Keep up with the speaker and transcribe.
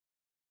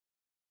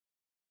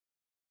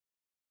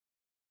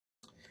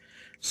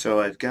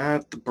So I've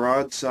got the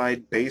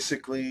broadside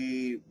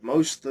basically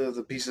most of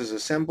the pieces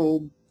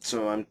assembled,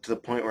 so I'm to the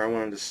point where I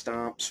wanted to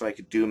stop so I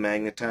could do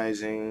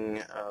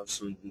magnetizing of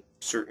some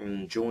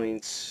certain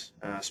joints,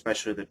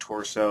 especially the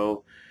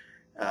torso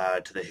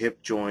to the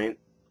hip joint.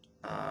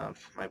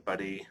 My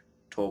buddy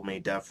told me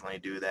definitely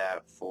do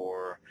that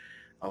for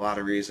a lot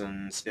of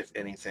reasons, if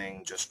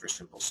anything, just for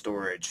simple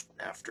storage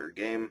after a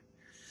game.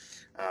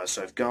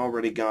 So I've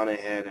already gone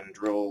ahead and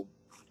drilled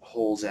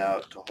holes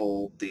out to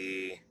hold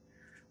the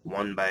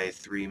 1 by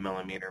 3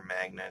 millimeter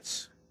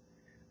magnets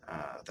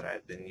that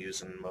I've been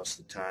using most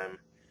of the time.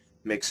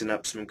 Mixing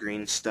up some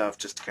green stuff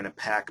just to kind of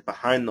pack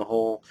behind the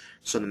hole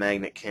so the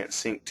magnet can't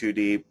sink too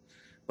deep.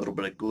 A little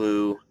bit of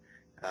glue,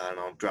 and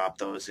I'll drop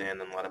those in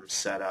and let them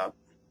set up.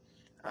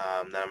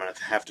 Then I'm going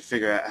to have to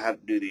figure out how to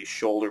do these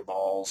shoulder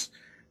balls,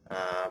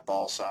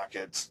 ball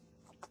sockets.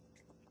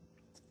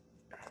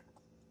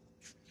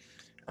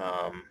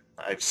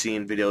 I've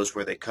seen videos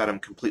where they cut them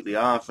completely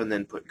off and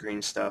then put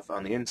green stuff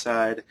on the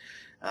inside.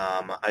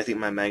 I think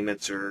my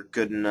magnets are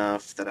good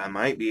enough that I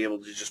might be able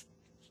to just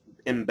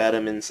embed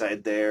them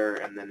inside there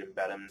and then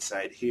embed them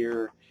inside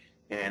here,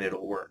 and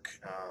it'll work.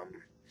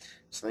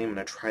 So I think I'm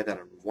going to try that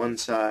on one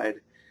side,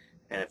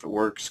 and if it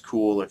works,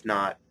 cool. If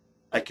not,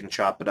 I can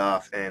chop it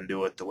off and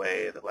do it the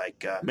way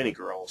that Mini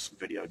Girl's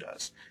video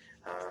does.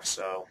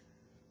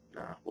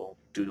 We'll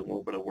do a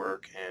little bit of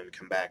work and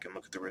come back and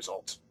look at the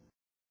results.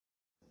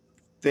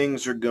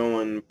 Things are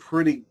going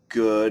pretty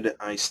good.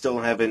 I still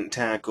haven't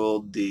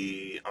tackled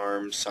the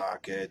arm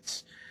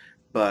sockets,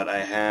 but I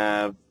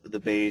have the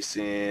base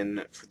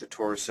in for the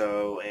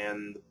torso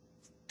and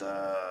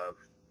the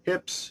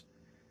hips.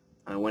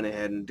 I went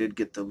ahead and did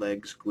get the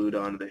legs glued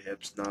onto the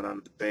hips, not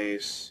onto the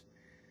base.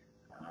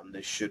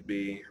 They should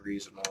be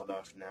reasonable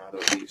enough now to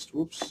at least,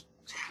 whoops,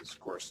 it's of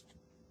course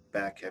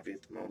back heavy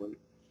at the moment,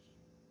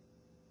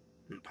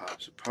 and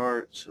pops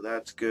apart, so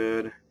that's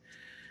good.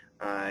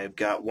 I've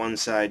got one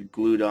side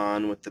glued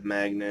on with the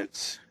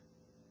magnets.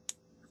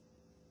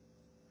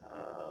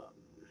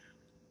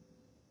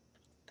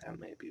 That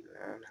may be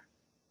bad.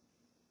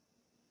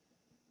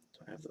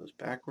 So I have those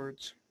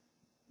backwards.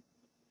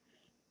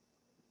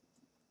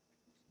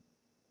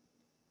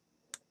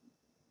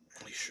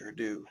 We sure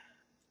do.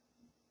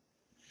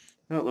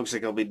 Well, it looks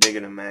like I'll be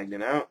digging a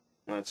magnet out.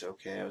 That's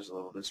okay. I was a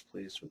little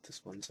displeased with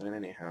this one side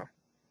anyhow.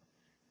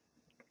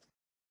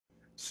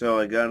 So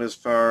I got as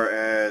far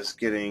as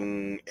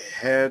getting a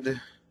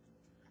head,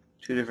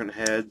 two different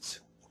heads,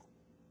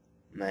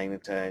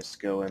 magnetized to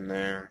go in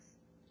there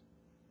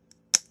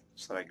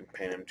so I can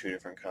paint them two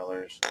different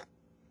colors.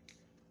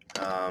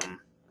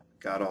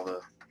 Got all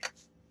the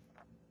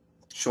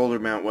shoulder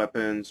mount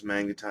weapons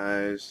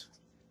magnetized.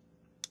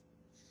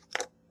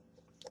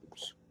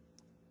 Oops.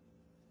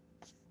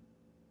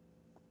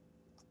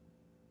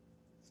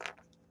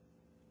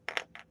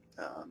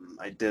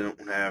 I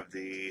didn't have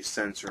the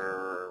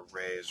sensor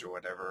arrays or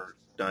whatever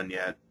done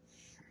yet,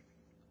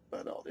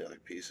 but all the other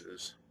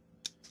pieces,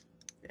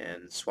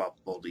 and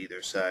swappable to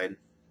either side.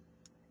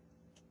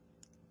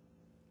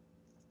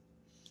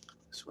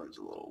 This one's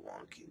a little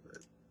wonky, but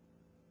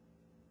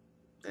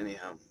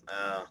anyhow,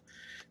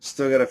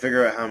 still got to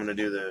figure out how I'm going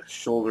to do the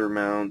shoulder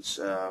mounts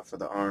for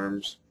the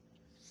arms.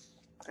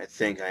 I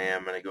think I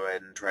am going to go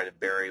ahead and try to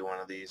bury one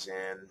of these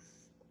in,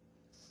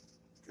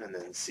 and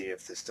then see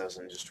if this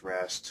doesn't just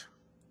rest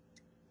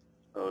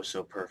oh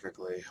so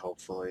perfectly,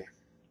 hopefully.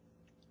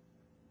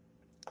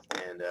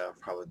 And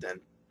probably then,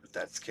 if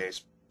that's the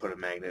case, put a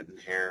magnet in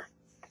here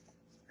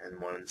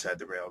and one inside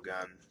the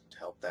railgun to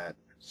help that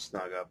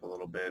snug up a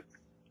little bit.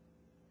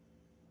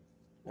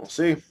 We'll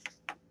see.